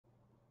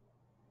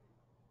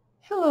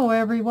Hello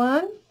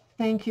everyone.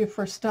 Thank you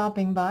for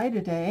stopping by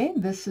today.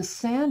 This is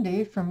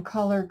Sandy from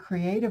Color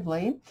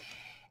Creatively.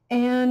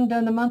 And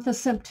in the month of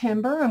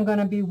September, I'm going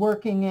to be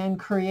working in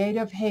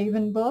Creative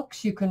Haven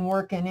books. You can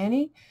work in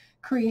any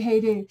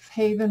Creative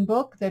Haven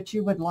book that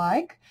you would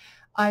like.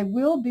 I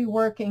will be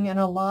working in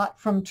a lot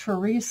from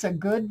Teresa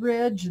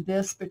Goodridge,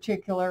 this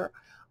particular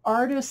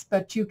artist,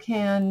 but you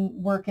can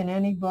work in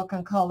any book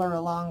and color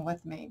along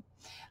with me.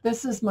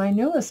 This is my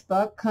newest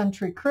book,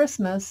 Country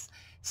Christmas,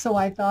 so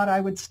I thought I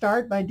would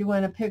start by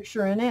doing a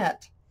picture in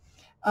it.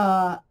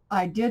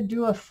 I did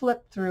do a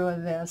flip through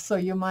of this, so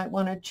you might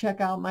want to check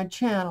out my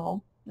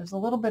channel. There's a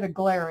little bit of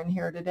glare in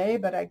here today,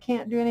 but I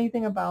can't do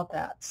anything about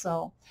that.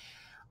 So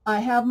I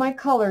have my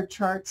color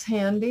charts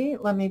handy.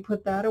 Let me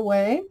put that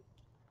away.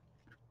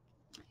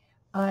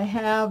 I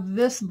have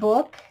this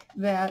book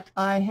that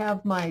I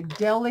have my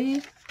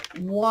Deli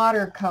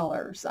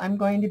watercolors. I'm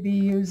going to be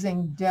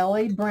using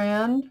Deli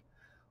brand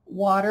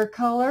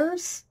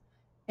watercolors,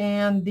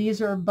 and these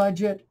are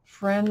budget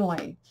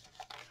friendly.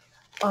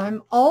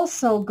 I'm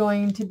also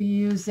going to be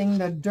using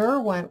the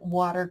Derwent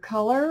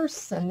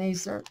watercolors, and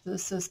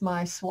this is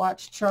my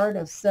swatch chart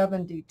of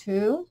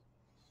 72.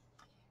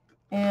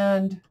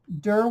 And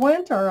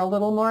Derwent are a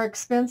little more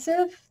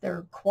expensive.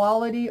 They're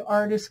quality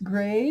artist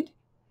grade.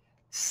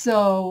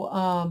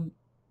 So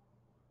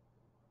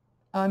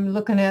I'm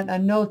looking at a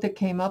note that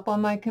came up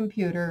on my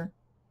computer.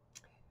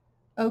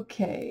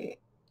 Okay,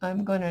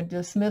 I'm going to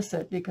dismiss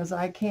it because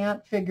I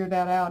can't figure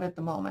that out at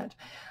the moment.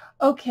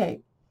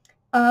 Okay,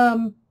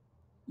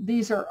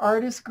 these are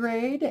artist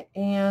grade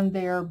and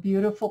they're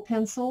beautiful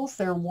pencils.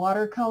 They're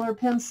watercolor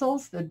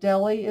pencils. The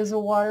Deli is a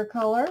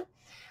watercolor.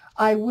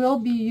 I will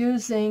be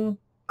using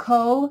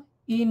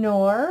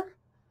Koh-I-Noor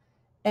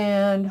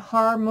and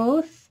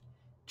Hardmuth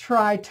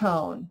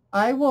Tritone.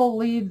 I will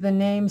leave the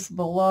names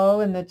below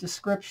in the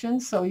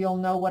description so you'll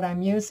know what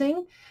I'm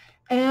using.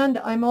 And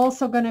I'm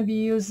also going to be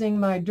using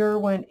my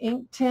Derwent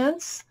ink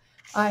tints.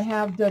 I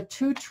have the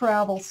 2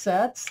 travel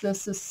sets.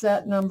 This is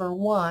set number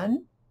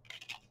 1.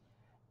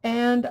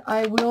 And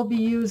I will be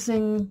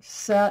using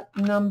set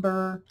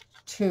number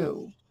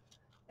 2.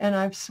 And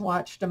I've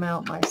swatched them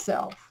out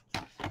myself.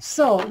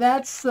 So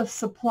that's the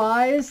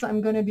supplies I'm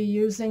going to be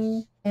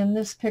using in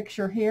this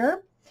picture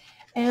here.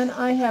 And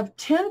I have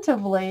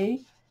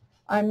tentatively,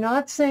 I'm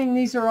not saying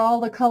these are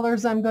all the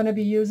colors I'm going to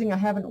be using. I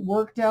haven't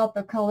worked out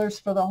the colors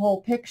for the whole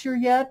picture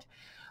yet,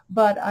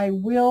 but I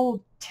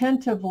will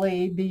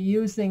tentatively be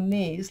using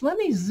these. Let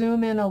me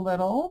zoom in a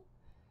little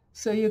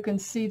so you can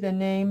see the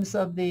names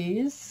of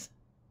these.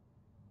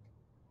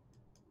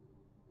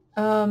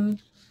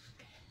 And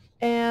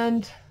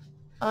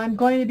I'm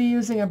going to be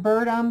using a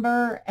burnt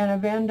umber and a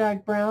Van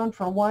Dyke brown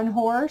for one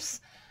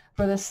horse.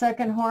 For the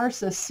second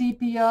horse, a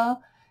sepia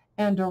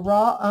and a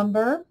raw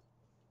umber.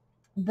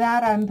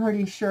 That I'm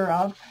pretty sure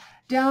of.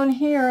 Down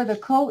here, the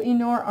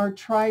Koh-I-Noor are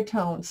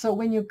tritone. So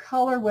when you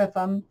color with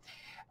them,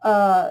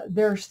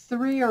 there's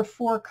 3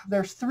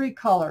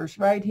 colors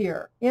right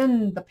here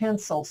in the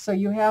pencil. So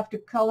you have to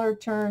color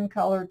turn,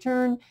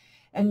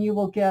 and you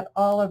will get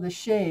all of the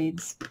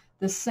shades.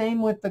 The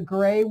same with the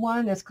gray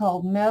one. It's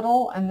called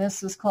metal, and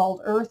this is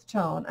called earth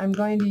tone. I'm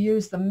going to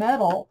use the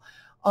metal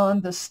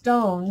on the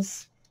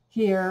stones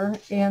here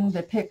in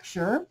the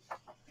picture.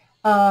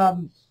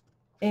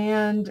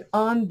 And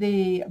on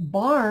the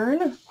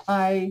barn,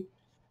 I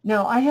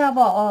have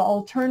an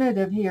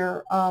alternative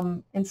here.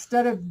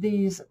 Instead of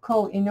these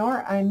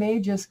Koh-I-Noor, I may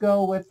just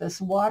go with this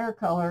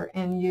watercolor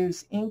and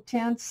use ink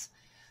tints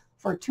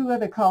for 2 of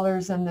the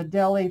colors and the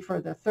Deli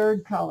for the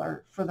 3rd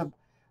color for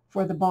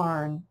the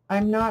barn.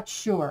 I'm not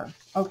sure.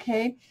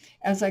 Okay,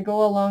 as I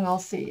go along, I'll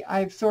see.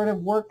 I've sort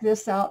of worked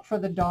this out for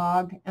the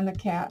dog and the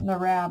cat and the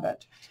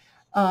rabbit.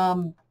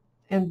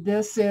 And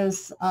this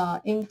is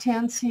ink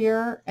tints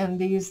here, and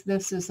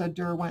this is a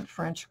Derwent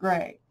French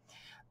Gray.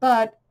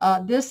 But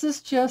this is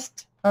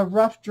just a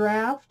rough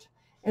draft,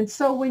 and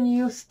so when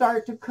you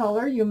start to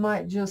color, you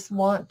might just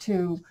want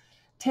to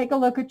take a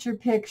look at your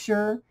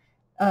picture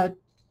and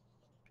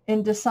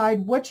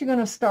decide what you're going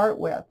to start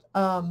with.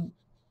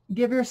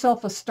 Give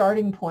yourself a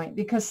starting point,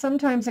 because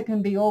sometimes it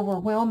can be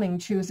overwhelming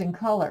choosing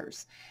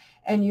colors.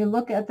 And you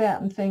look at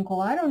that and think,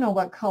 well, I don't know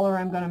what color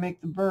I'm going to make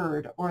the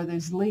bird or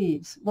these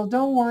leaves. Well,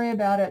 don't worry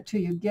about it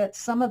till you get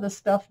some of the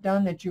stuff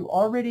done that you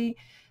already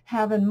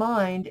have in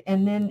mind,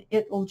 and then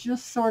it will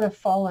just sort of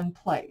fall in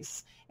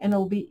place, and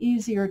it'll be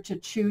easier to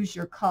choose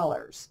your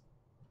colors.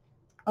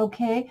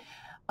 Okay,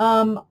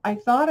 I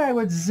thought I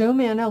would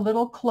zoom in a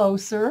little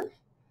closer,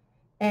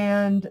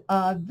 and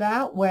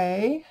that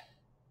way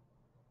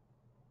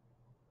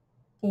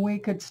we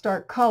could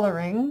start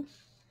coloring.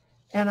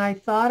 And I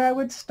thought I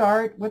would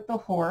start with the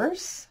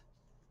horse.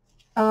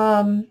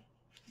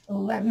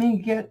 Let me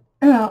get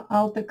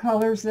out the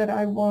colors that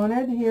I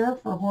wanted here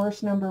for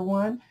horse number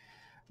 1.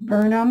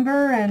 Burnt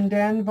umber and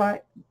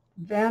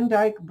Van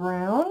Dyke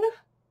brown.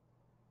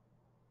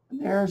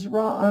 There's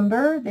raw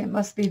umber. They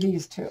must be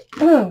these 2.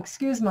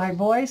 Excuse my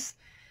voice.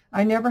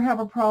 I never have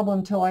a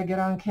problem till I get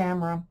on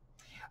camera.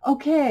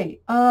 Okay,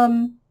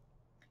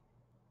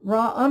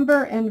 Raw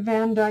Umber and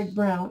Van Dyke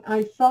Brown.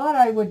 I thought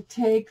I would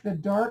take the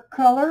dark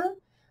color,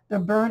 the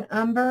burnt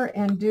umber,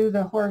 and do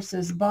the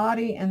horse's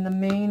body and the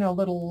mane a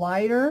little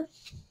lighter.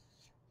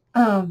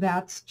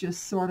 That's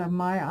just sort of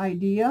my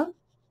idea.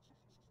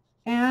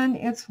 And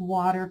it's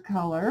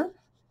watercolor.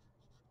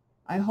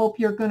 I hope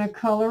you're going to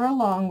color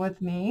along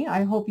with me.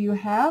 I hope you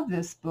have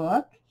this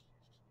book.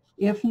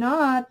 If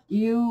not,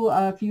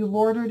 if you've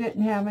ordered it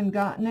and haven't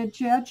gotten it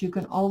yet, you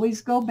can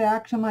always go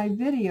back to my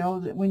video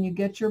when you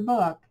get your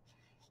book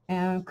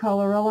and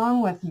color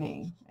along with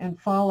me and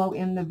follow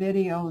in the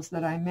videos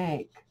that I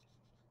make.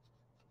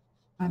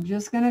 I'm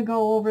just going to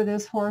go over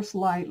this horse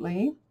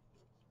lightly.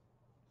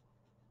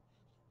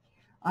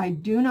 I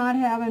do not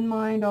have in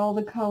mind all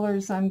the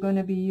colors I'm going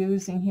to be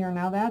using here.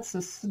 Now that's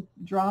a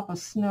drop of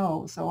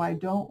snow, so I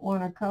don't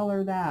want to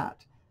color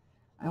that.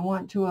 I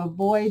want to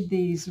avoid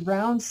these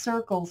round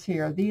circles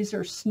here. These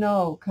are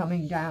snow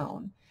coming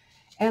down.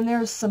 And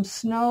there's some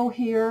snow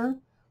here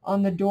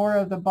on the door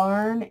of the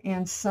barn,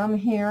 and some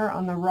here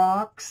on the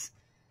rocks,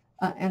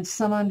 and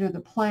some under the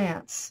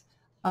plants.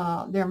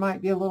 There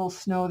might be a little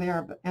snow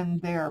there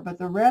and there, but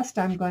the rest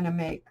I'm going to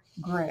make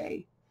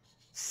gray.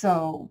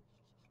 So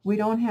we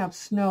don't have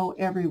snow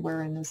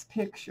everywhere in this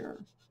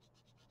picture.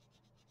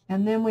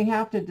 And then we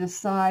have to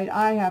decide,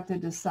 I have to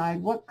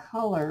decide, what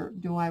color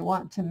do I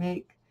want to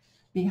make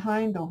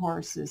behind the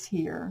horses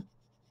here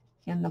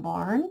in the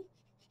barn?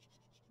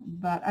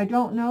 But I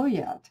don't know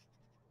yet.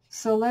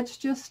 So let's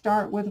just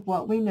start with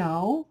what we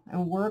know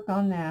and work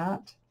on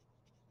that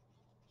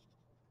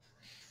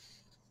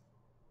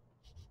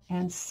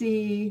and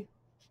see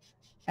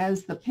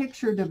as the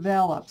picture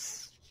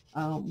develops.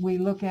 We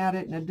look at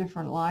it in a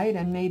different light,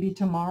 and maybe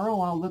tomorrow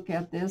I'll look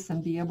at this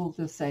and be able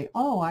to say,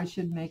 oh, I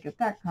should make it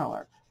that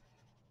color.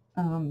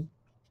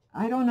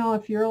 I don't know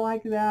if you're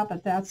like that,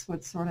 but that's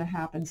what sort of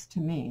happens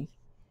to me.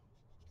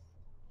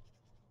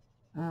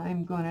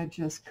 I'm going to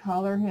just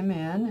color him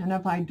in, and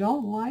if I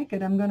don't like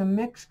it, I'm going to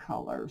mix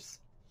colors.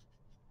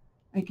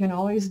 I can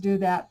always do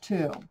that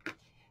too.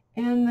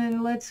 And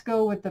then let's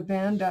go with the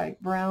Van Dyke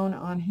Brown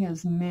on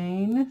his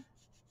mane.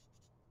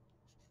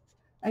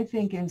 I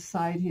think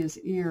inside his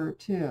ear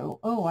too.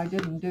 Oh, I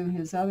didn't do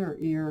his other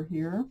ear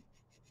here.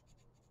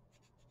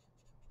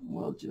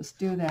 We'll just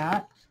do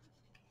that.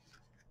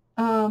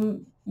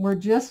 We're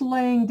just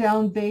laying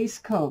down base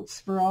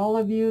coats. For all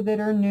of you that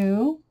are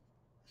new,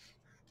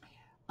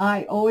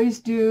 I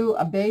always do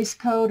a base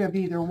coat of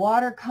either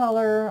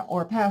watercolor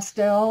or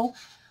pastel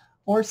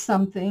or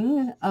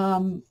something,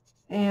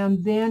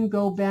 and then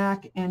go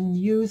back and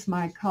use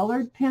my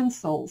colored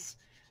pencils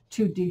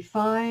to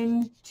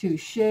define, to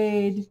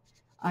shade.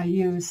 I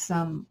use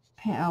some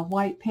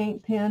white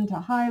paint pen to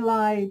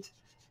highlight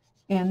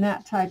and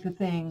that type of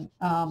thing.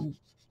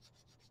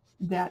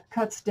 That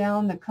cuts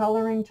down the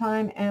coloring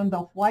time and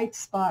the white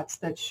spots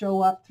that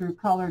show up through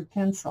colored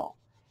pencil.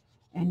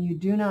 And you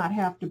do not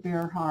have to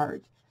bear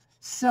hard.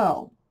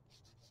 So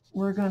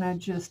we're going to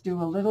just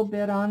do a little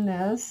bit on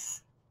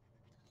this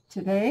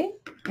today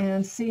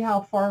and see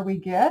how far we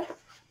get.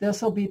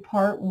 This will be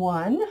part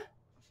 1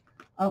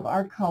 of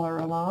our color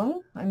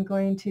along. I'm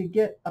going to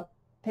get a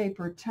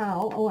paper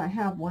towel. Oh, I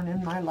have one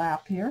in my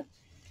lap here.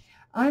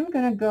 I'm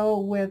going to go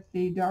with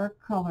the dark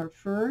color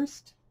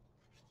first,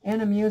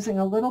 and I'm using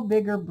a little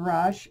bigger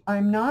brush.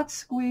 I'm not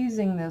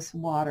squeezing this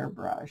water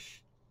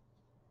brush.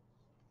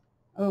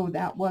 Oh,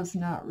 that was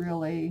not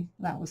really,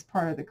 that was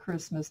part of the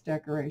Christmas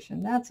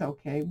decoration. That's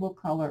okay. We'll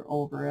color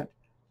over it.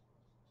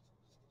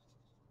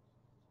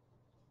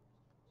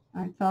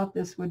 I thought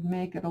this would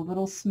make it a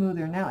little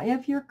smoother. Now,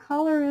 if your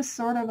color is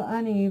sort of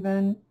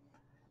uneven,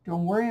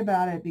 don't worry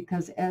about it,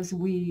 because as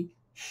we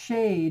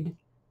shade,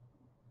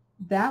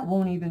 that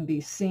won't even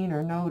be seen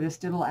or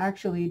noticed. It'll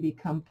actually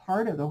become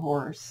part of the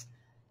horse,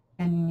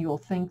 and you'll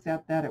think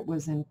that it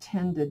was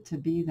intended to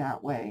be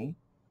that way.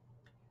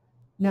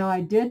 Now,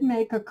 I did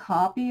make a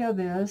copy of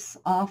this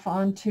off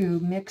onto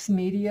mixed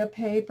media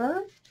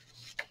paper,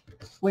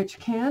 which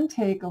can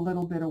take a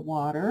little bit of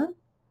water.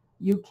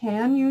 You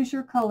can use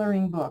your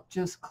coloring book.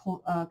 Just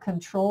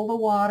control the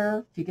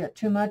water. If you get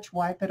too much,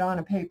 wipe it on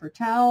a paper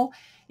towel.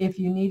 If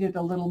you needed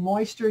a little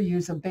moisture,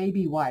 use a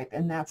baby wipe,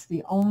 and that's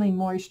the only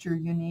moisture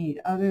you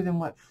need other than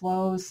what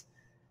flows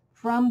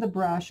from the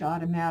brush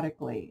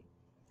automatically.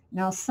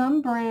 Now,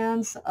 some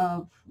brands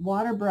of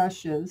water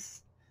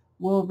brushes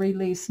will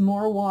release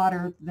more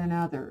water than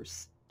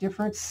others.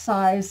 Different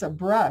size of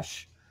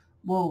brush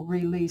will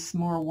release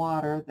more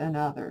water than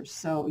others.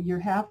 So you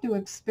have to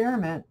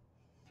experiment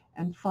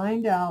and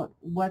find out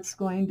what's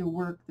going to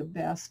work the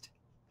best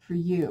for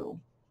you.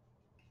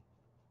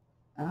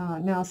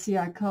 Now see,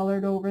 I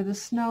colored over the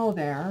snow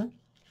there,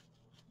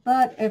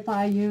 but if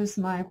I use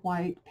my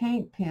white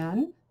paint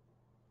pen,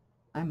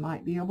 I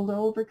might be able to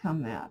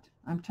overcome that.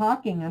 I'm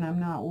talking and I'm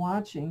not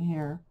watching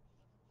here.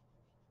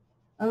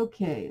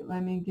 Okay,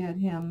 let me get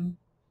him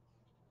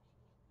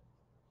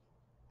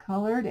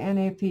colored, and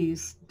if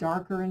he's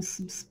darker in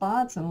some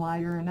spots and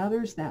lighter in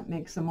others, that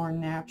makes a more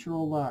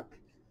natural look.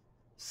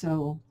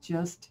 So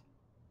just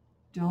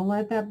don't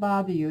let that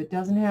bother you. It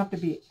doesn't have to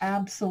be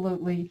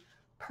absolutely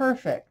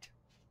perfect.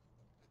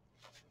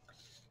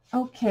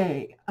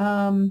 Okay,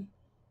 I'm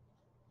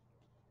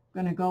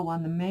going to go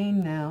on the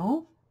main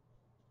now.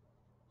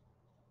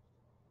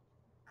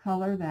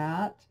 Color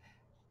that.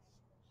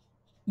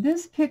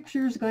 This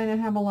picture is going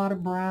to have a lot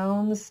of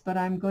browns, but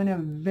I'm going to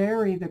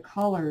vary the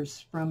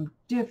colors from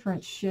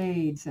different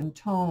shades and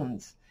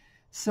tones,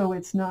 so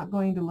it's not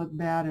going to look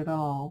bad at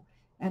all.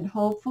 And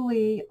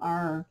hopefully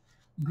our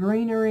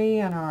greenery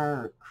and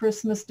our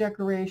Christmas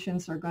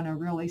decorations are going to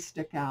really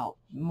stick out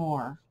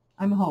more.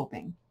 I'm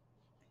hoping.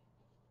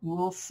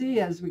 We'll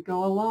see as we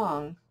go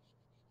along.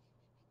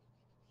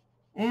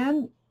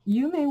 And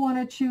you may want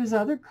to choose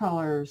other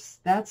colors.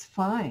 That's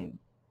fine.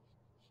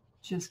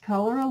 Just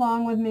color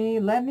along with me.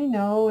 Let me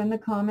know in the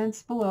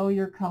comments below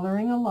you're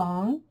coloring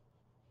along.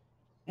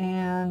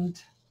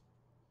 And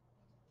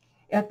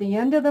at the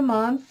end of the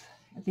month,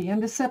 at the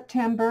end of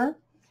September,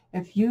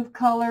 if you've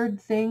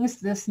colored things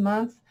this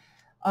month,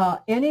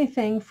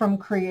 anything from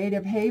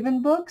Creative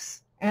Haven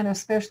books, and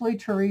especially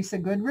Teresa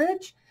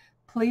Goodrich,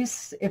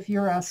 please, if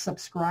you're a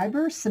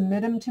subscriber,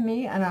 submit them to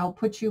me and I'll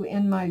put you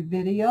in my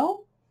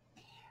video.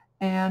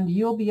 And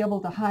you'll be able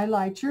to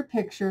highlight your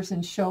pictures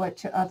and show it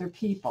to other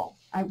people.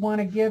 I want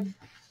to give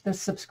the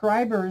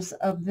subscribers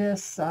of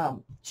this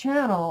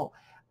channel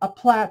a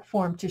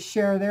platform to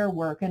share their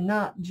work and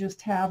not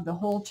just have the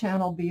whole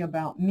channel be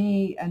about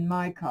me and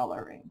my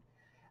coloring.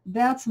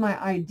 That's my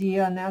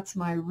idea and that's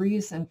my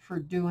reason for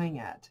doing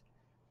it.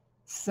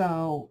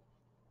 So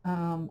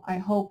I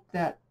hope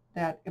that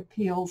that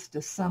appeals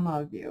to some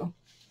of you.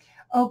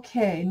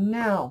 Okay,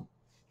 now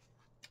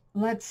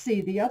let's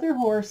see. The other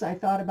horse I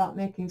thought about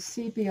making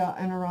sepia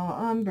and raw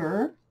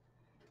umber.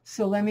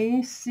 So let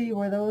me see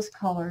where those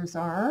colors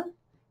are.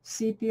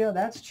 Sepia,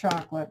 that's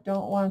chocolate.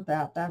 Don't want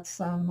that. That's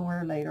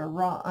somewhere later.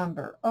 Raw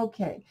umber.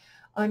 Okay.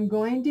 I'm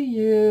going to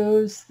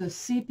use the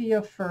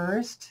sepia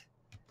first.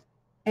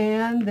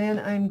 And then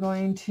I'm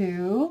going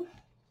to...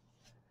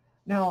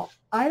 Now,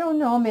 I don't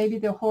know. Maybe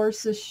the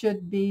horses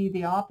should be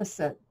the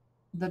opposite.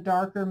 The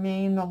darker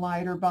mane, the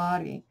lighter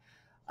body.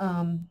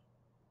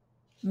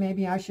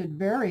 Maybe I should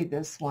vary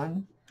this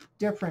one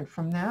different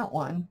from that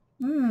one.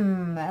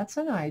 That's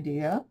an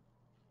idea.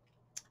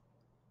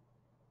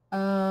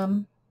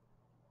 Okay,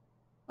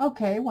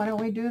 why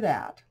don't we do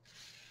that?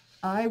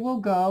 I will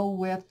go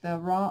with the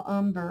raw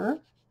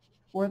umber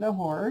for the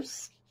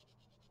horse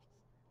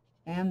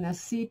and the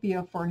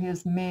sepia for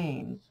his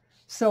mane.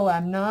 So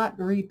I'm not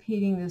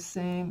repeating the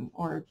same,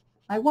 or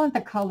I want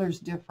the colors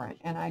different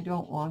and I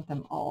don't want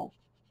them all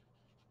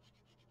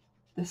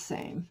the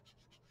same.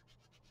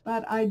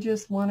 But I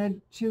just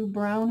wanted 2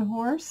 brown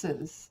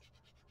horses.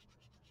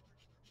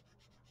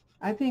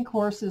 I think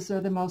horses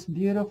are the most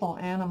beautiful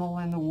animal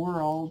in the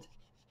world.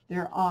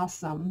 They're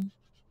awesome,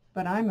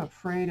 but I'm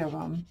afraid of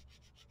them.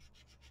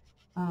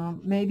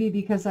 Maybe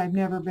because I've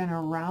never been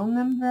around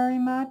them very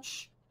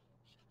much.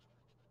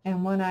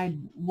 And when I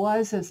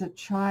was as a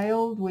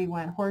child, we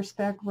went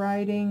horseback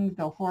riding.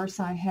 The horse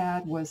I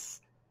had was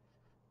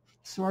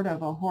sort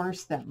of a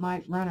horse that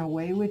might run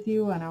away with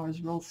you, and I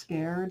was real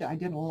scared. I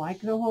didn't like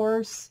the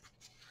horse.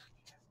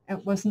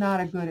 It was not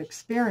a good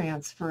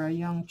experience for a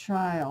young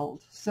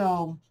child.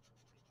 So,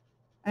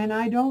 and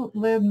I don't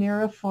live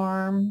near a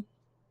farm,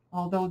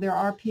 although there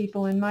are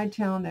people in my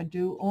town that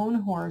do own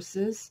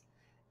horses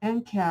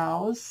and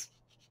cows.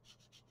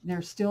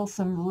 There's still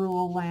some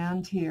rural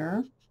land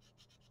here.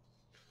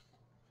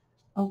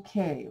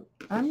 Okay,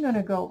 I'm going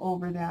to go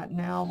over that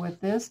now with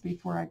this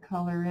before I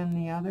color in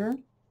the other.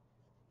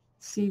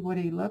 See what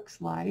he looks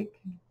like.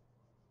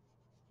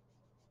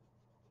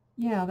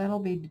 Yeah, that'll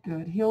be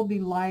good. He'll be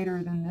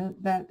lighter than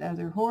that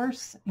other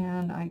horse,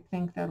 and I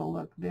think that'll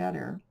look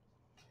better.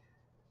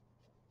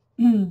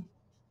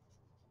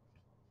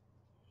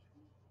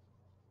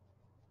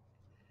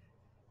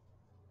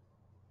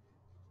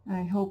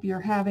 I hope you're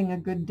having a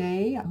good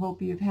day. I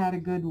hope you've had a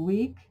good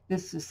week.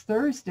 This is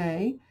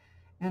Thursday,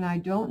 and I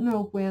don't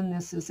know when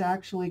this is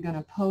actually going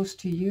to post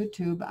to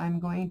YouTube.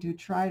 I'm going to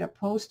try to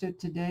post it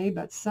today,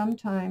 but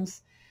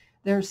sometimes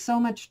there's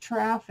so much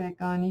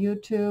traffic on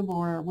YouTube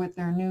or with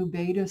their new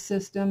beta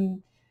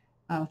system,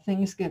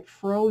 things get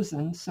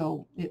frozen,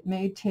 so it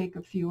may take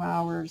a few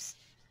hours,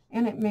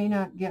 and it may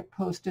not get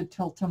posted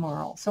till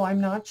tomorrow. So I'm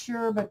not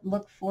sure, but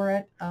look for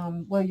it.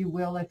 Well, you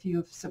will if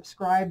you've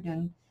subscribed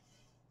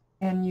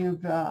and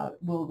you've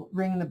will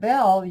ring the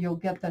bell, you'll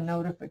get the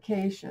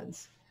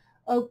notifications.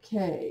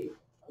 Okay,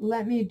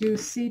 let me do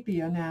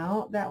sepia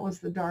now. That was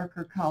the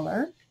darker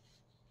color.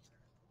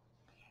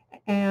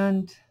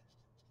 And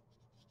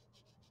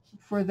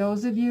for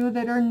those of you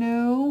that are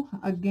new,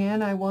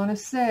 again, I want to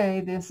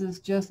say this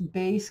is just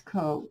base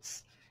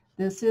coats.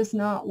 This is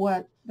not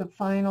what the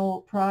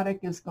final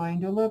product is going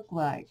to look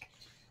like.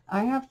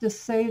 I have to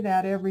say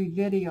that every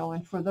video,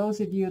 and for those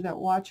of you that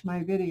watch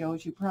my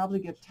videos, you probably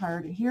get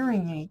tired of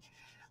hearing me,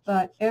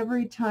 but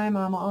every time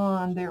I'm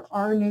on, there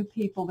are new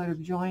people that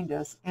have joined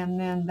us, and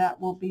then that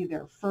will be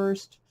their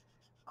first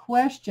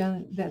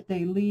question that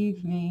they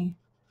leave me,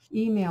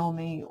 email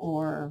me,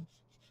 or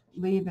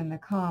leave in the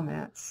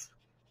comments.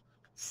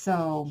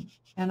 So,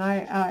 and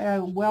I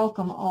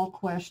welcome all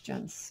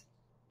questions.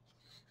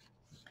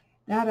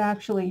 That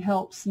actually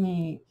helps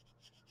me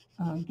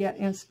get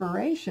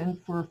inspiration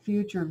for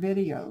future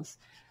videos.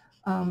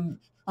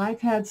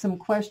 I've had some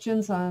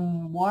questions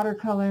on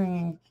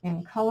watercoloring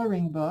and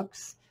coloring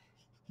books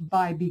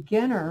by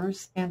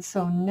beginners, and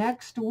so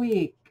next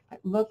week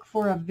look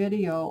for a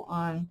video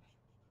on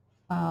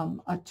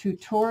a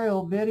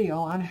tutorial video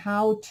on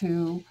how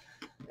to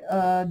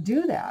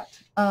do that,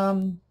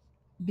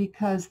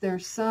 because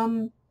there's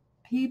some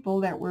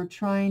people that were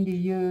trying to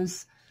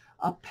use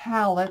a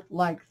palette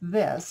like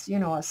this, you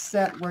know, a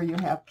set where you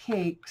have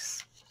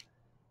cakes,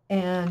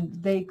 and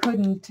they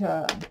couldn't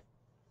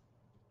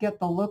get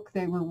the look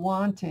they were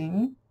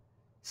wanting.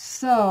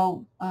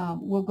 So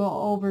we'll go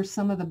over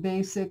some of the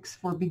basics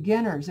for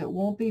beginners. It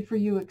won't be for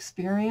you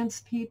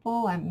experienced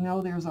people. I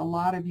know there's a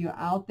lot of you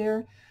out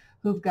there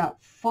who've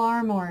got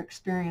far more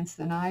experience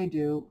than I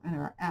do and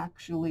are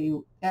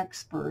actually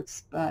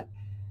experts, but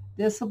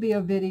this will be a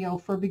video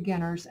for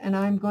beginners, and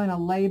I'm going to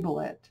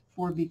label it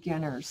for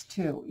beginners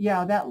too.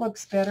 Yeah, that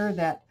looks better,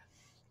 that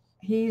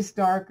he's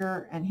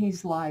darker and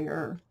he's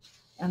lighter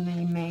and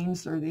the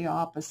mains are the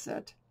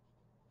opposite.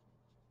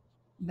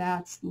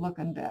 That's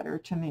looking better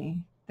to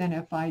me than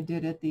if I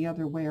did it the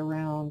other way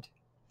around.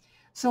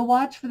 So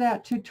watch for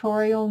that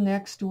tutorial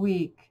next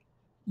week.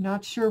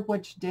 Not sure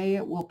which day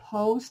it will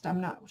post.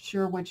 I'm not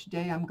sure which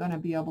day I'm going to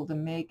be able to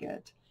make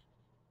it.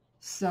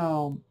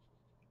 So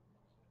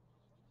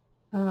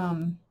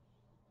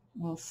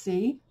we'll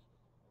see.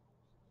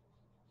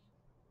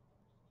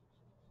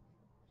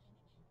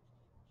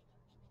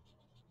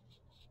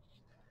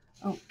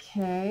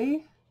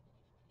 Okay.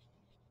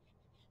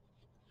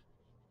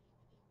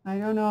 I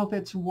don't know if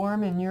it's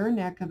warm in your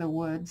neck of the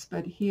woods,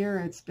 but here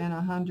it's been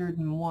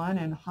 101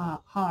 and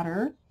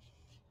hotter.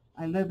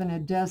 I live in a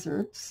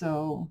desert,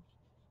 so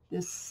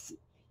this,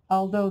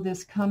 although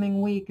this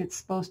coming week it's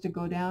supposed to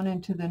go down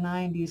into the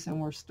 90s and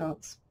we're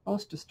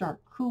supposed to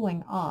start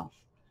cooling off.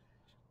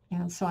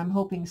 And so I'm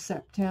hoping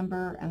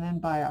September, and then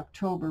by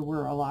October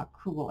we're a lot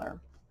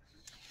cooler.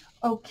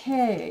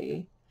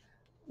 Okay,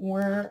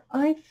 where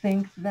I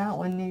think that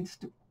one needs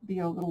to be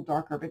a little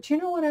darker, but you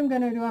know what I'm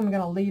going to do? I'm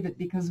going to leave it,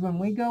 because when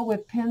we go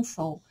with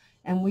pencil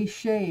and we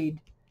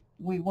shade,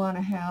 we want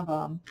to have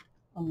a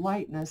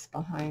lightness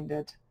behind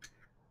it.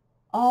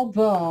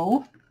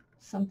 Although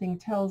something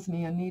tells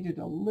me I needed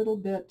a little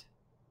bit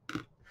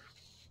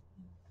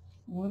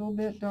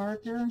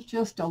darker,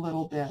 just a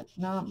little bit,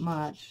 not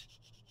much.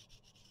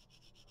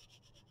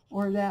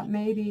 Or that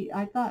maybe,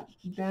 I thought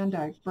Van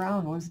Dyke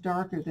Brown was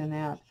darker than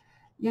that.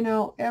 You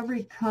know,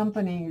 every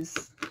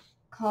company's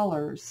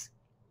colors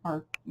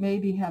are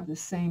maybe have the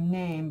same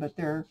name, but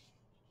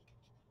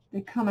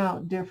they come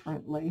out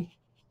differently.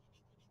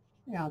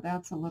 Yeah,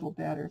 that's a little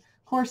better.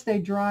 Of course, they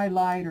dry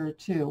lighter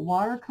too.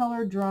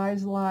 Watercolor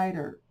dries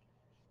lighter.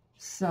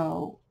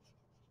 So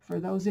for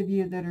those of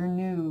you that are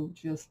new,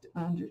 just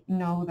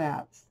know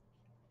that.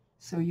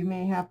 So you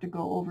may have to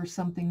go over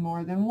something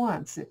more than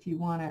once if you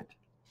want it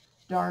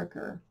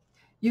darker.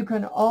 You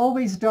can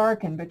always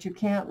darken, but you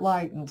can't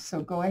lighten.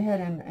 So go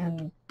ahead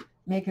and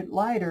make it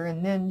lighter,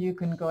 and then you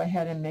can go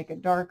ahead and make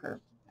it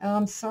darker.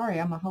 I'm sorry,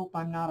 I hope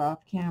I'm not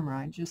off camera.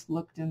 I just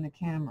looked in the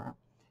camera.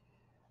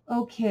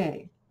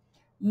 Okay,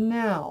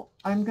 now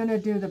I'm going to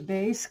do the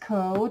base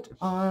coat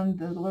on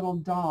the little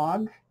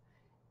dog.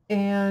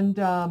 And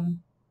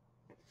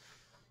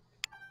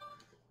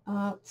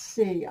let's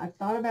see, I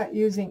thought about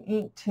using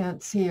ink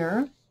tints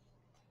here.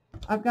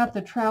 I've got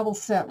the Travel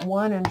Set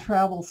 1 and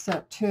Travel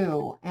Set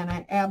 2, and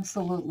I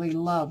absolutely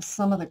love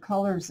some of the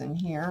colors in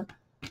here.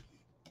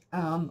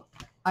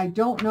 I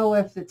don't know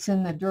if it's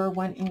in the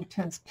Derwent ink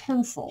tints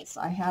pencils.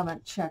 I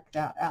haven't checked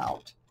that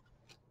out.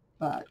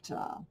 But,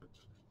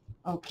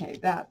 okay,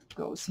 that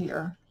goes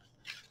here.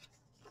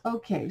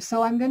 Okay,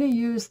 so I'm going to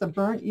use the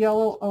burnt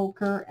yellow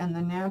ochre and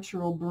the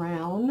natural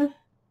brown.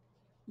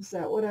 Is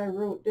that what I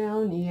wrote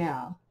down?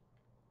 Yeah.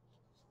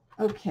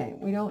 Okay,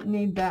 we don't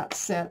need that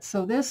set.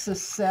 So this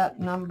is set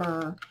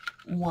number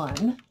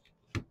 1.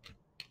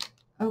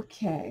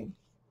 Okay.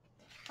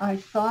 I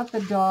thought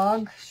the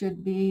dog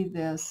should be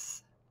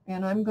this,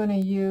 and I'm going to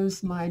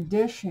use my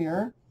dish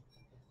here.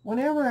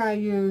 Whenever I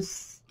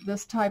use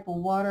this type of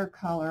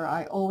watercolor,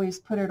 I always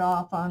put it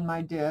off on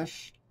my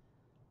dish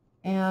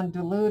and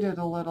dilute it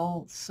a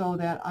little so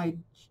that I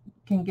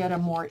can get a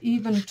more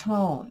even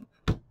tone.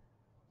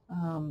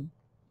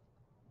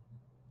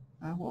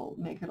 I will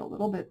make it a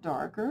little bit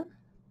darker.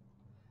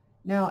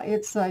 Now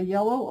it's a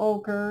yellow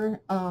ochre.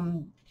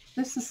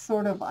 This is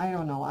sort of, I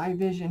don't know, I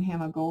vision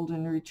him a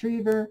golden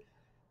retriever,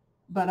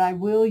 but I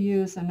will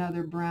use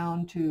another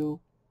brown to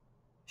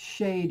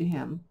shade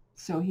him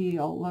so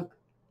he'll look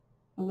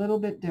a little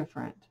bit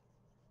different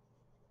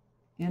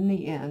in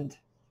the end.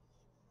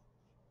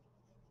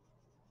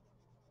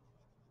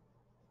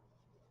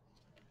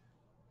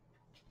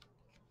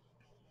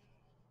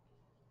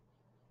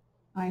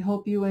 I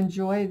hope you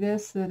enjoy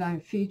this, that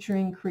I'm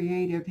featuring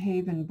Creative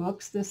Haven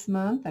books this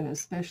month, and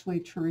especially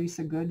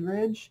Teresa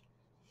Goodridge.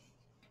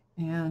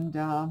 And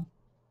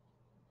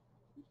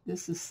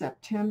This is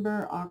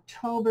September.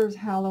 October's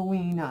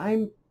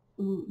Halloween.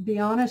 Be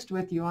honest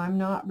with you, I'm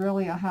not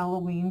really a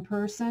Halloween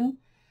person.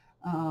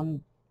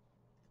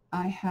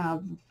 I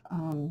have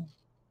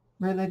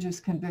religious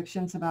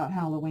convictions about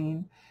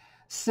Halloween.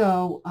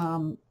 So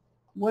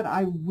what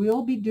I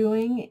will be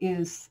doing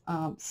is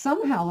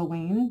some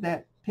Halloween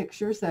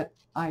pictures that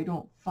I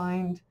don't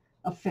find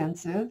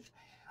offensive,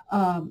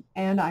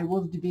 and I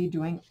will be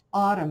doing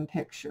autumn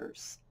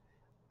pictures.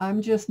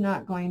 I'm just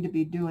not going to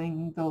be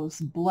doing those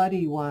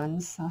bloody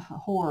ones,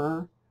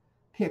 horror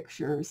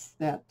pictures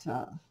that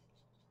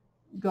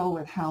go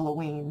with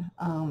Halloween.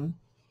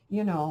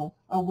 You know,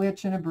 a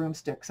witch and a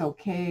broomstick's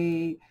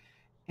okay,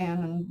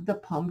 and the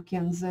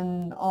pumpkins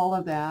and all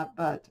of that,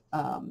 but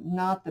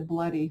not the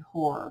bloody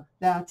horror.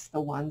 That's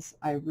the ones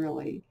I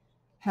really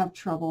have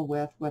trouble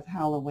with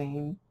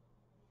Halloween.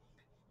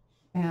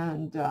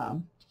 And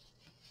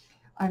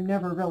I've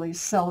never really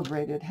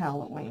celebrated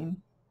Halloween.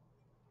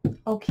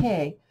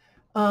 Okay,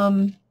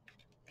 I'm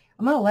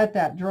going to let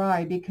that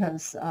dry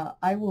because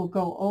I will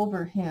go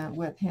over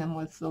with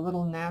the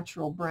little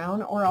natural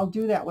brown, or I'll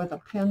do that with a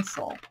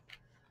pencil,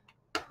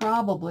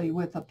 probably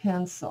with a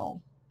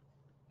pencil.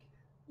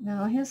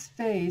 Now his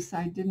face,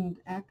 I didn't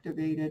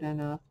activate it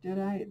enough, did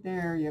I?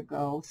 There you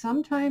go.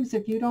 Sometimes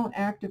if you don't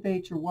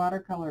activate your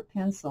watercolor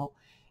pencil,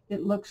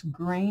 it looks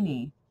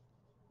grainy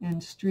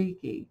and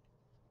streaky.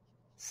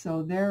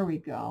 So there we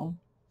go.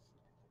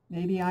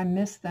 Maybe I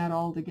missed that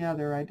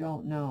altogether, I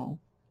don't know.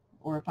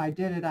 Or if I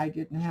did it, I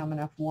didn't have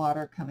enough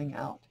water coming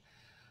out.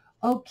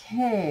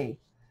 Okay,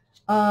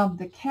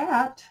 the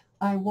cat,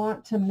 I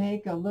want to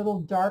make a little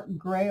dark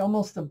gray,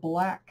 almost a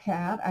black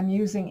cat. I'm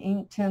using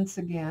ink tints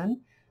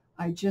again.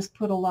 I just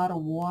put a lot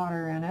of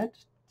water in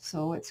it,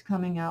 so it's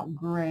coming out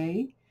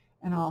gray.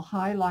 And I'll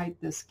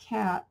highlight this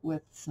cat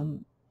with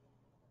some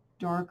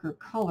darker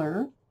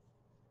color.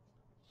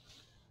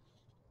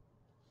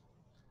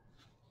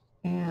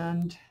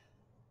 And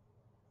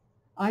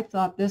I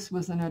thought this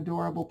was an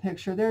adorable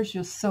picture. There's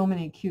just so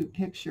many cute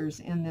pictures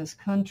in this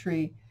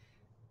country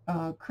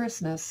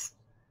Christmas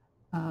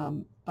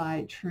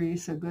by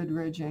Teresa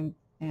Goodridge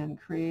and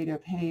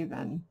Creative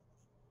Haven.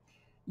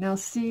 Now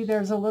see,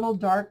 there's a little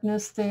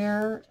darkness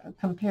there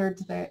compared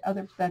to the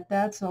other, but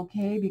that's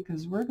okay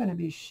because we're going to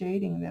be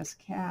shading this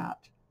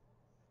cat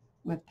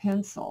with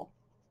pencil,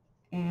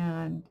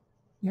 and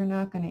you're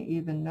not going to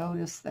even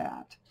notice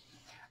that.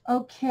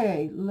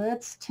 Okay,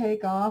 let's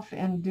take off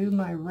and do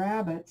my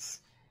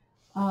rabbits.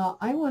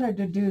 I wanted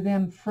to do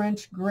them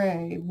French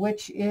gray,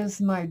 which is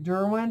my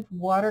Derwent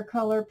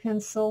watercolor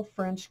pencil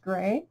French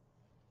gray,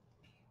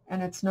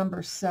 and it's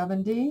number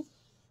 70.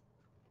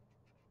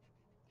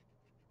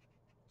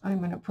 I'm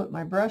going to put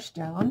my brush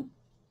down.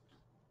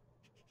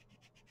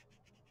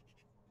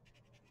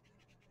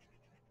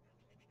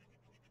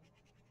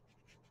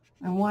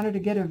 I wanted to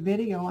get a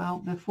video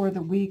out before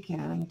the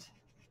weekend.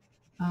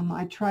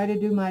 I try to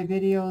do my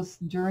videos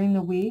during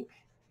the week,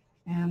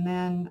 and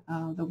then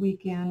the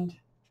weekend,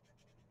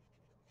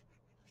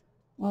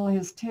 well,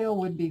 his tail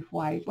would be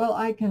white. Well,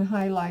 I can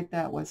highlight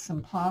that with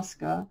some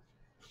Posca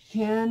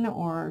pen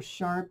or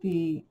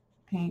Sharpie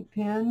paint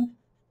pen.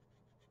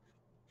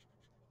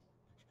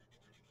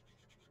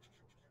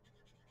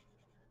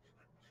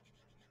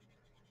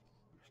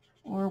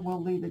 Or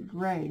we'll leave it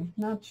gray,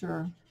 not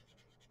sure.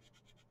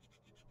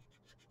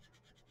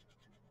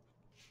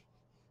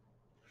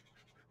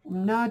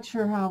 I'm not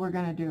sure how we're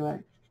going to do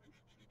it.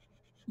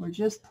 We're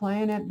just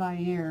playing it by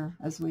ear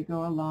as we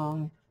go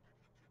along.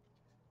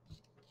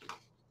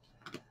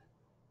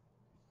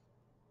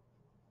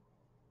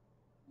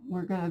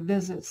 We're going to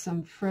visit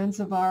some friends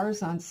of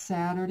ours on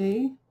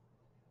Saturday,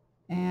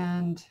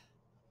 and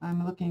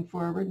I'm looking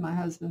forward. My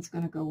husband's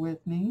going to go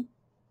with me,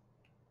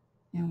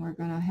 and we're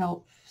going to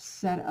help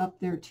set up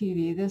their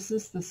TV. This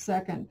is the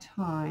second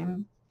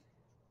time,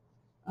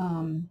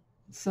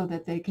 so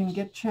that they can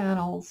get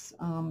channels.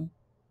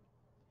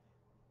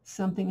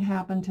 Something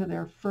happened to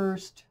their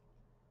first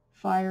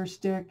Fire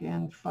Stick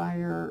and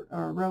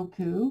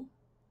Roku,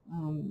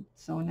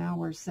 so now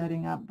we're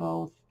setting up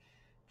both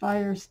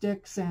Fire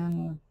Sticks,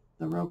 and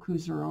the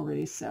Rokus are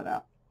already set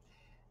up.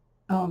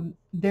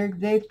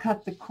 They've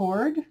cut the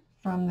cord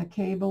from the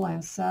cable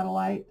and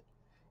satellite,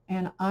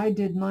 and I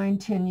did mine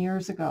 10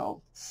 years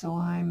ago, so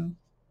I'm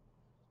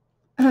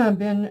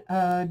been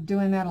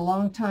doing that a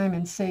long time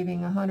and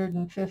saving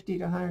 $150 to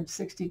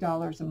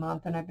 $160 a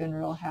month, and I've been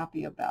real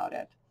happy about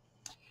it.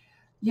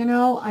 You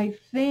know, I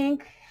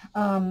think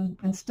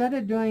instead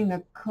of doing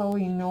the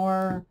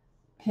Koh-I-Noor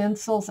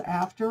pencils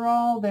after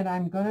all, that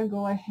I'm going to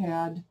go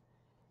ahead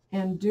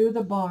and do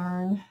the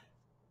barn,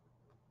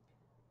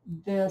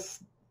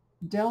 this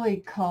Deli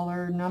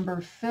color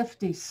number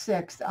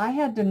 56. I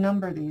had to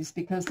number these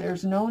because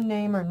there's no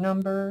name or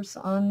numbers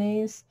on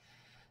these.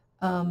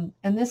 And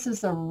this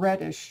is a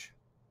reddish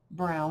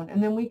brown.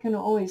 And then we can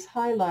always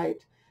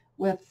highlight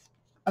with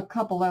a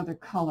couple other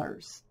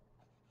colors.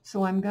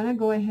 So I'm going to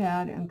go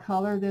ahead and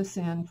color this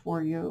in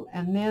for you.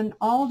 And then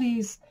all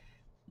these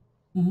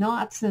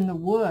knots in the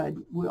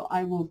wood,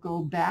 I will go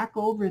back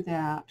over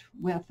that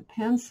with a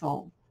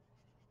pencil,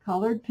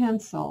 colored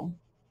pencil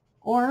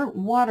or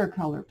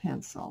watercolor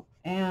pencil,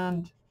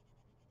 and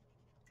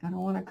I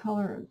don't want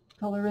to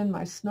color in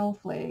my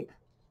snowflake.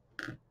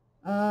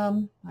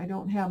 I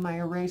don't have my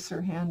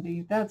eraser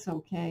handy. That's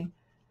okay.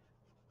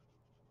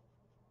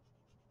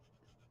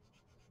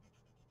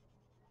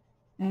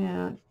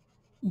 And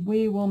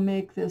we will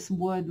make this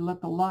wood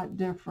look a lot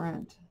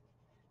different.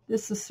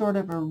 This is sort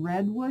of a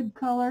redwood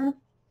color.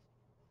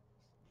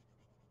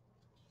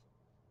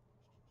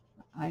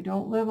 I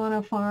don't live on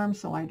a farm,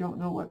 so I don't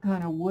know what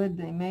kind of wood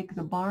they make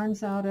the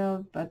barns out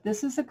of, but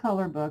this is a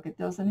color book. It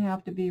doesn't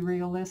have to be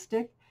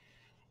realistic.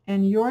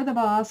 And you're the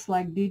boss,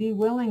 like Dee Dee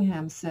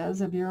Willingham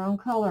says, of your own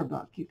color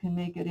book. You can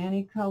make it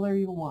any color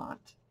you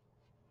want.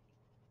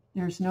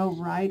 There's no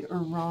right or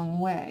wrong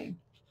way.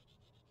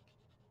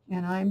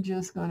 And I'm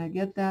just going to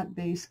get that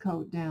base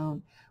coat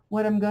down.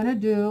 What I'm going to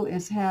do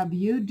is have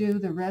you do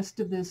the rest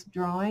of this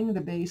drawing,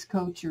 the base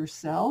coat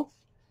yourself,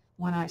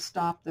 when I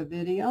stop the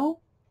video.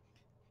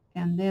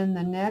 And then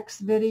the next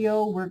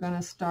video, we're going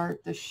to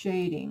start the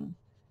shading.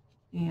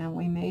 And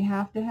we may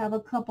have to have a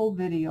couple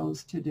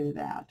videos to do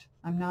that.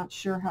 I'm not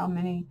sure how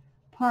many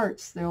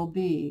parts there'll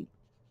be,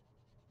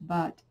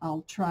 but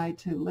I'll try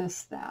to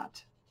list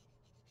that.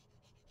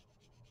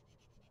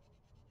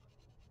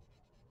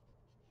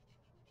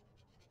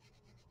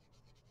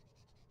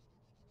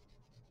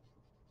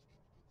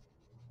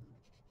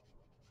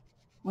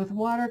 With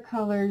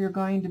watercolor, you're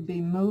going to be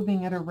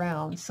moving it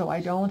around, so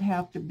I don't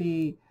have to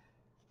be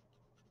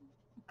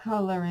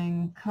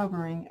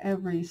covering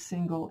every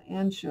single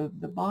inch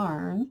of the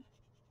barn.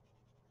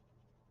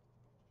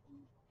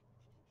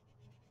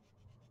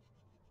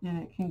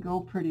 And it can go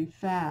pretty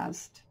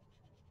fast,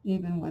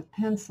 even with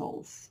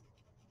pencils.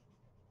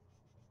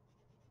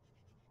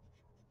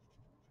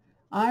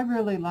 I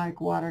really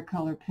like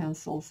watercolor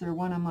pencils. They're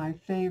one of my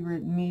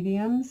favorite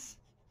mediums,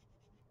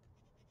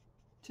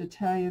 to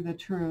tell you the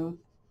truth.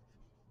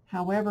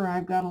 However,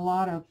 I've got a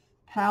lot of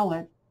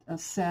palette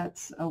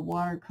sets of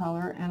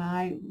watercolor, and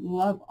I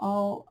love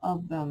all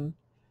of them.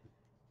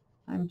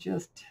 I'm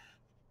just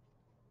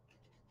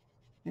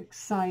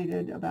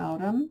excited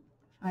about them.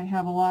 I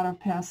have a lot of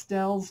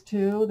pastels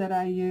too that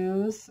I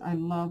use. I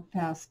love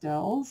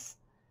pastels.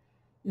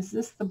 Is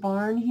this the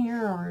barn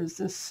here, or is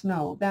this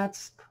snow?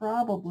 That's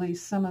probably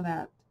some of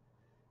that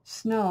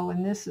snow,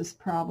 and this is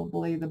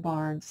probably the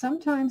barn.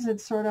 Sometimes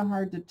it's sort of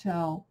hard to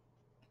tell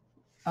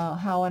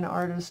how an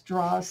artist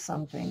draws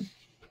something.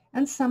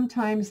 And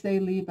sometimes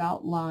they leave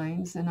out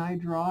lines and I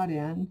draw it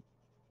in.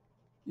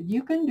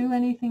 You can do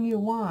anything you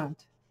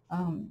want.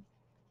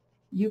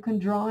 You can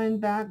draw in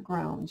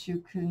backgrounds.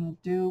 You can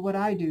do what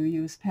I do,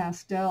 use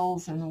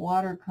pastels and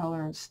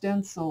watercolor and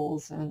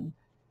stencils and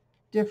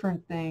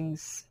different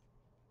things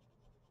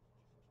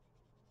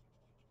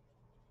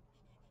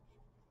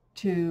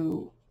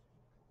to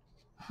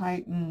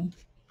heighten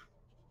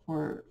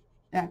or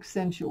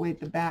accentuate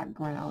the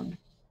background.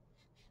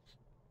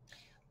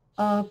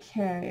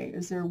 Okay,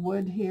 is there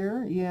wood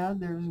here? Yeah,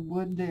 there's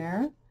wood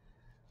there.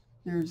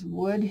 There's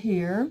wood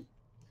here.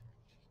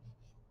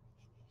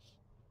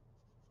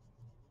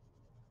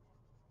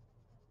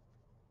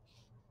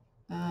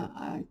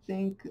 I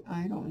think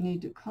I don't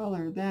need to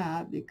color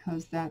that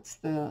because that's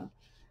the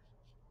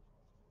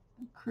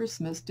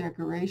Christmas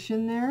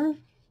decoration there.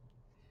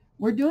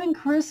 We're doing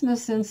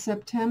Christmas in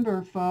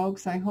September,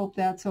 folks. I hope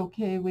that's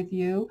okay with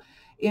you.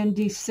 In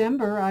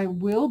December, I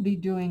will be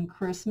doing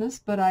Christmas,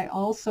 but I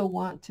also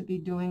want to be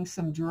doing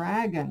some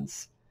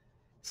dragons.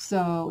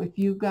 So if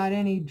you've got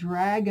any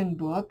dragon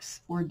books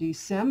for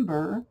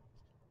December,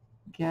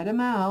 get them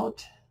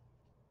out.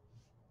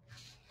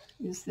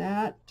 Is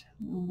that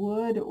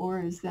wood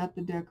or is that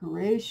the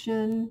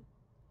decoration?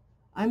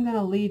 I'm going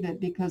to leave it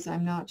because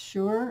I'm not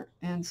sure,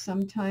 and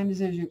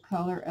sometimes as you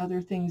color other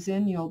things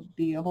in, you'll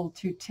be able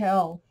to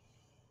tell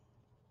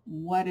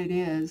what it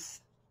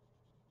is.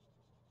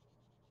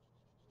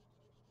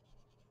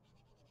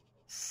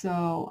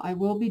 So I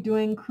will be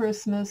doing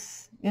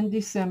Christmas in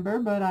December,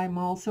 but I'm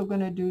also going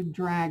to do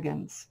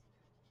dragons.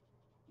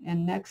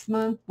 And next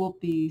month will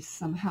be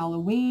some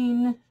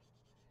Halloween,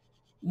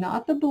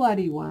 not the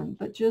bloody one,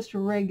 but just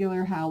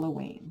regular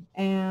Halloween.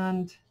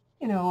 And,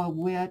 you know, a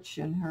witch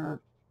and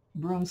her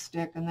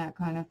broomstick and that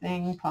kind of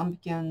thing,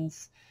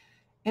 pumpkins,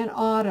 and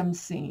autumn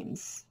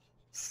scenes.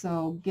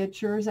 So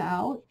get yours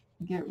out,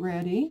 get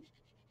ready.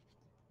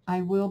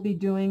 I will be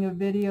doing a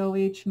video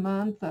each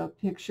month of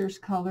pictures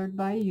colored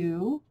by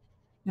you.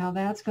 Now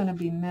that's going to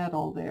be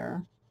metal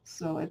there,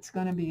 so it's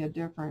going to be a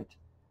different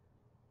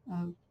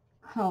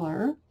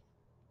color.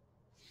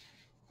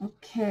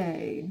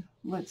 Okay,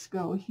 let's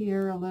go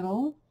here a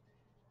little.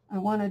 I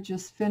want to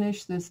just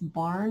finish this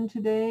barn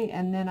today,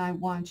 and then I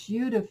want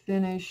you to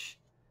finish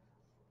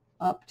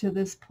up to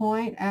this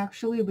point.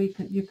 Actually,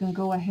 you can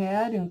go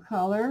ahead and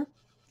color.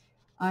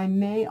 I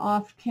may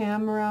off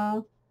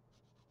camera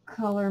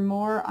color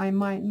more. I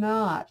might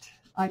not.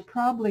 I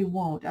probably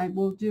won't. I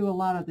will do a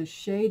lot of the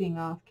shading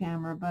off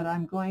camera, but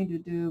I'm going to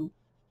do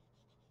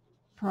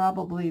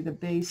probably the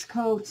base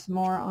coats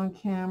more on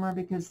camera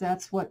because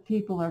that's what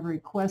people have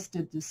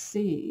requested to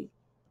see.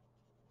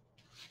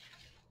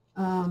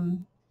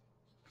 And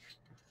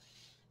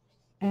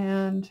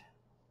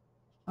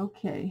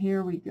okay,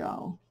 here we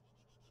go.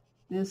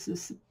 This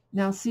is,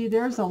 now see,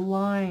 there's a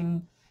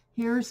line.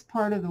 Here's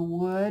part of the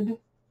wood,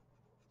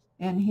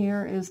 and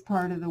here is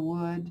part of the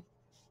wood.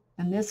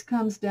 And this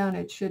comes down,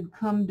 it should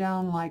come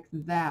down like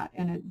that,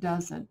 and it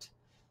doesn't.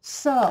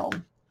 So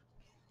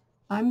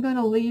I'm going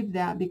to leave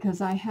that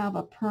because I have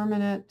a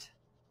permanent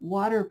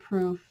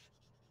waterproof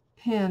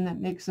pen that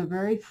makes a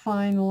very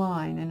fine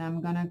line, and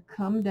I'm going to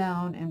come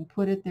down and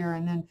put it there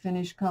and then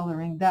finish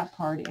coloring that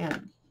part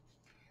in.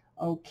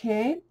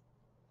 Okay,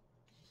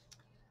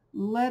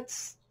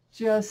 let's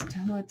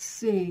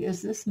see,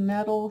 is this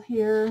metal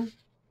here?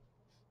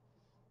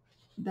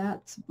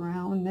 That's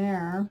brown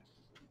there.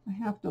 I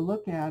have to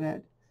look at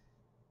it.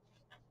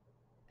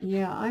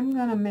 Yeah, I'm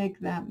going to make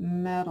that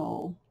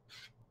metal.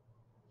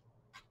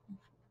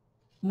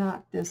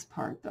 Not this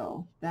part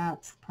though.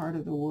 That's part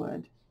of the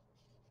wood.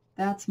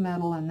 That's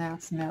metal and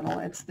that's metal.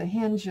 It's the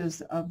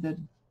hinges of the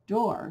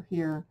door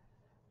here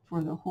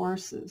for the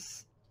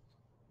horses.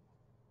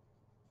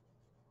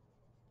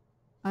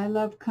 I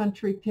love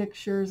country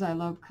pictures. I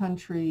love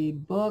country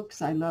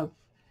books. I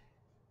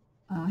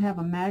have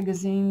a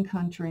magazine,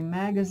 country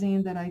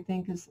magazine, that I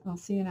think is, I'll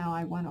see now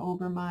I went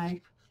over my,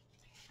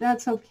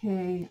 that's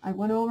okay. I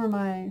went over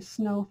my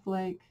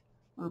snowflake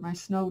or my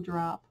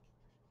snowdrop.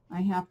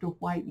 I have to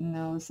whiten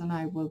those, and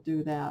I will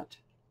do that.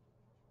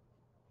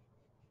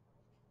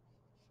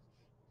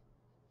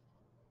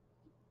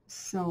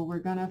 So we're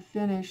going to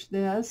finish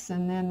this,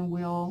 and then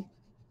we'll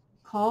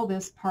call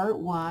this part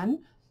 1.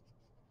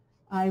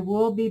 I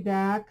will be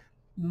back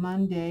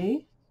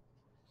Monday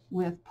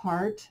with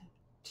part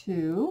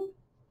 2,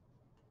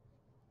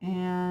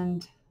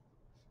 and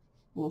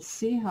we'll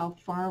see how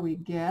far we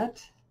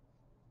get.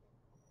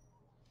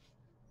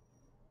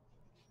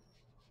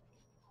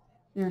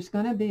 There's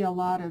going to be a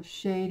lot of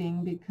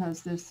shading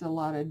because there's a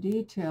lot of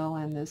detail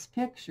in this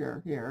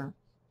picture here.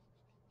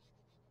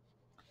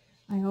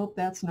 I hope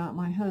that's not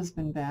my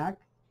husband back.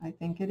 I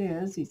think it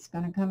is. He's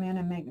going to come in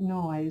and make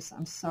noise.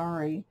 I'm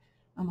sorry.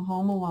 I'm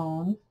home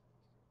alone.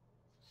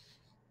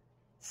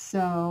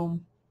 So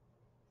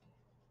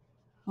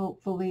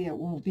hopefully it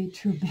won't be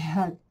too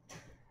bad.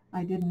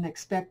 I didn't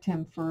expect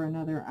him for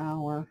another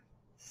hour.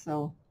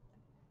 So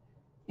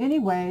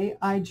anyway,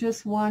 I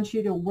just want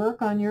you to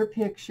work on your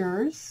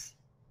pictures.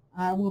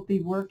 I will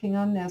be working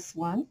on this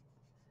one.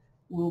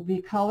 We'll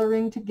be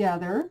coloring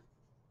together.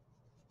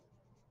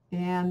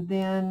 And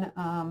then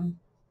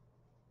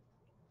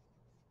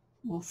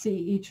we'll see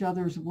each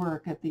other's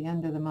work at the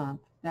end of the month.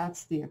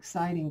 That's the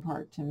exciting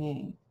part to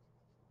me.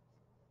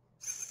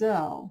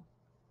 So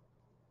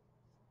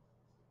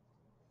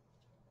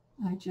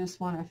I just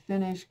want to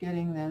finish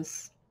getting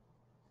this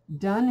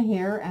done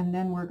here, and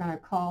then we're going to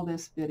call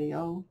this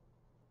video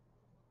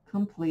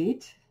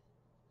complete.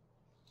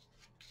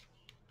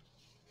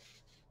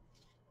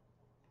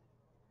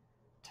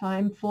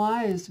 Time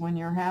flies when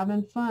you're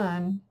having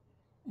fun,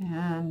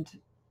 and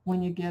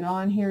when you get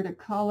on here to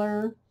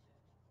color,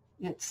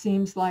 it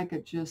seems like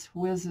it just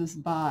whizzes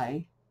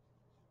by.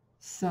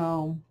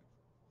 So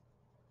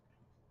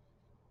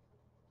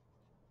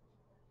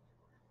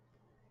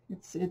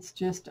it's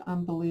just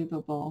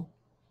unbelievable.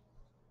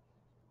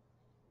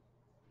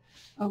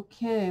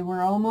 Okay,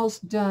 we're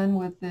almost done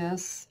with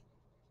this.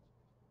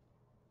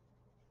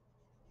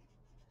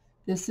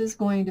 This is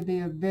going to be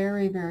a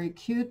very, very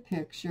cute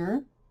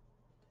picture.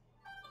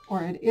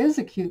 Or it is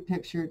a cute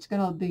picture. It's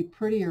going to be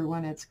prettier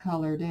when it's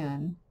colored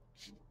in.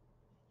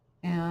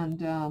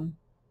 And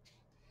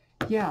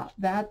yeah,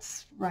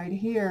 that's right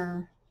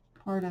here,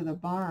 part of the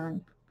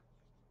barn.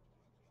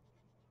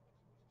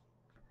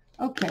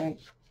 Okay,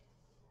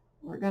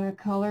 we're going to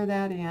color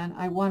that in.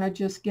 I want to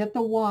just get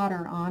the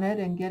water on it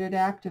and get it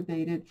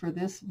activated for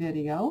this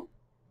video.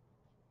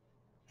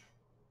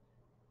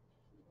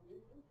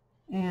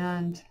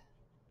 And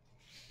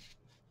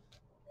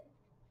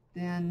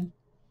then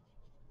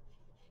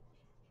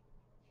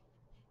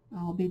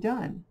I'll be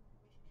done.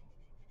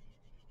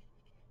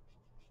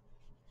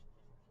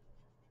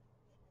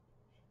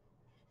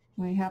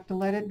 We have to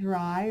let it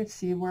dry and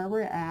see where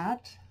we're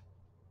at.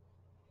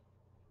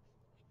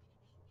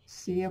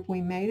 See if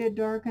we made it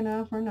dark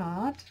enough or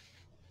not.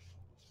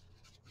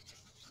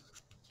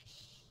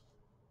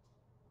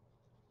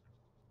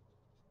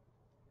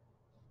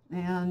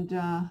 And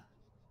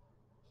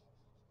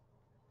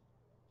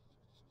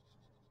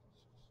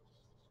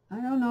I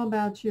don't know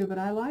about you, but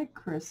I like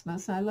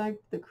Christmas. I like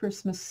the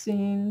Christmas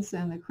scenes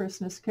and the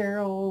Christmas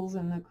carols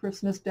and the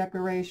Christmas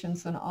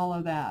decorations and all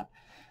of that.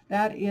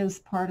 That is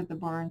part of the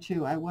barn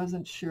too. I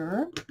wasn't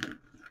sure.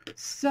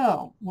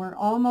 So we're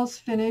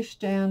almost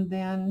finished, and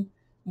then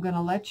I'm going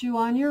to let you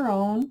on your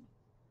own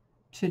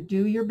to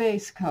do your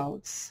base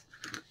coats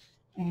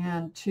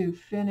and to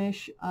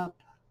finish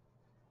up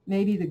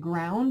maybe the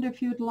ground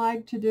if you'd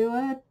like to do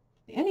it.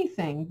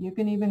 Anything. You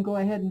can even go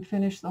ahead and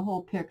finish the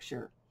whole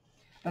picture.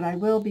 But I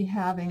will be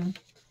having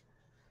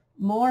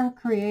more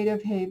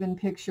Creative Haven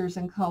pictures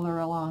and color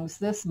alongs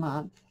this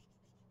month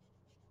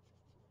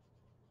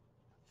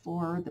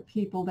for the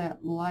people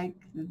that like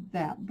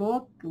that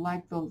book,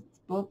 like those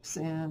books,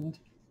 and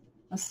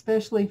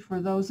especially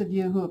for those of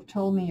you who have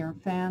told me you're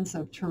fans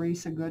of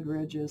Teresa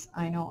Goodridge's.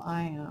 I know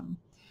I am.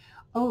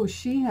 Oh,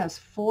 she has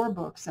 4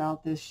 books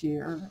out this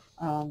year,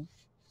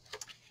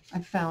 I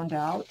found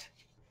out,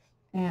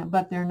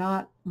 but they're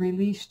not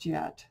released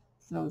yet.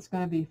 So it's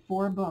going to be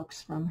 4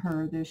 books from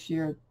her this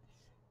year,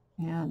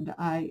 and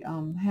I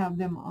have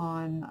them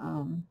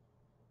on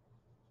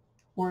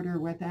order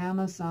with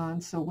Amazon,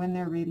 so when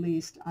they're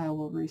released, I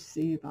will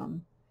receive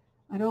them.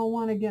 I don't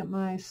want to get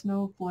my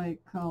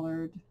snowflake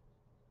colored.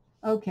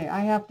 Okay, I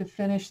have to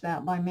finish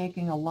that by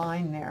making a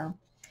line there.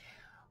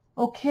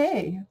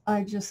 Okay,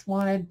 I just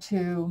wanted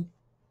to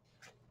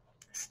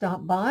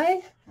stop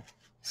by.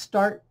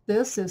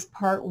 This is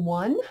part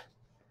 1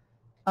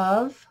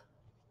 of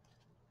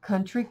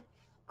Country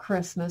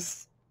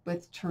Christmas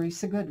with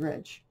Teresa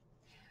Goodridge.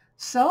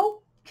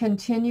 So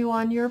continue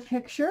on your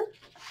picture,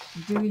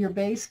 do your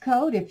base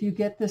coat. If you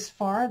get this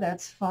far,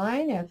 that's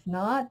fine. If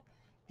not,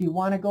 if you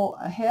want to go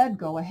ahead,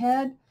 go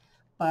ahead.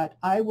 But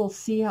I will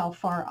see how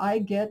far I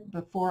get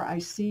before I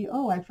see,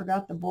 oh, I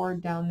forgot the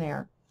board down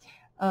there,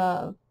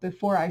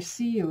 before I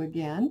see you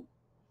again.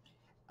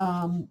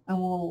 And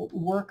we'll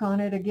work on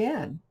it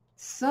again.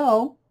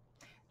 So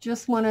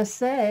just want to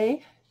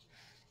say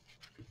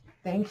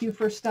thank you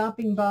for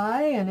stopping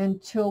by, and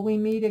until we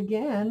meet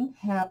again,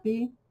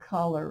 happy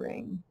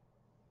coloring.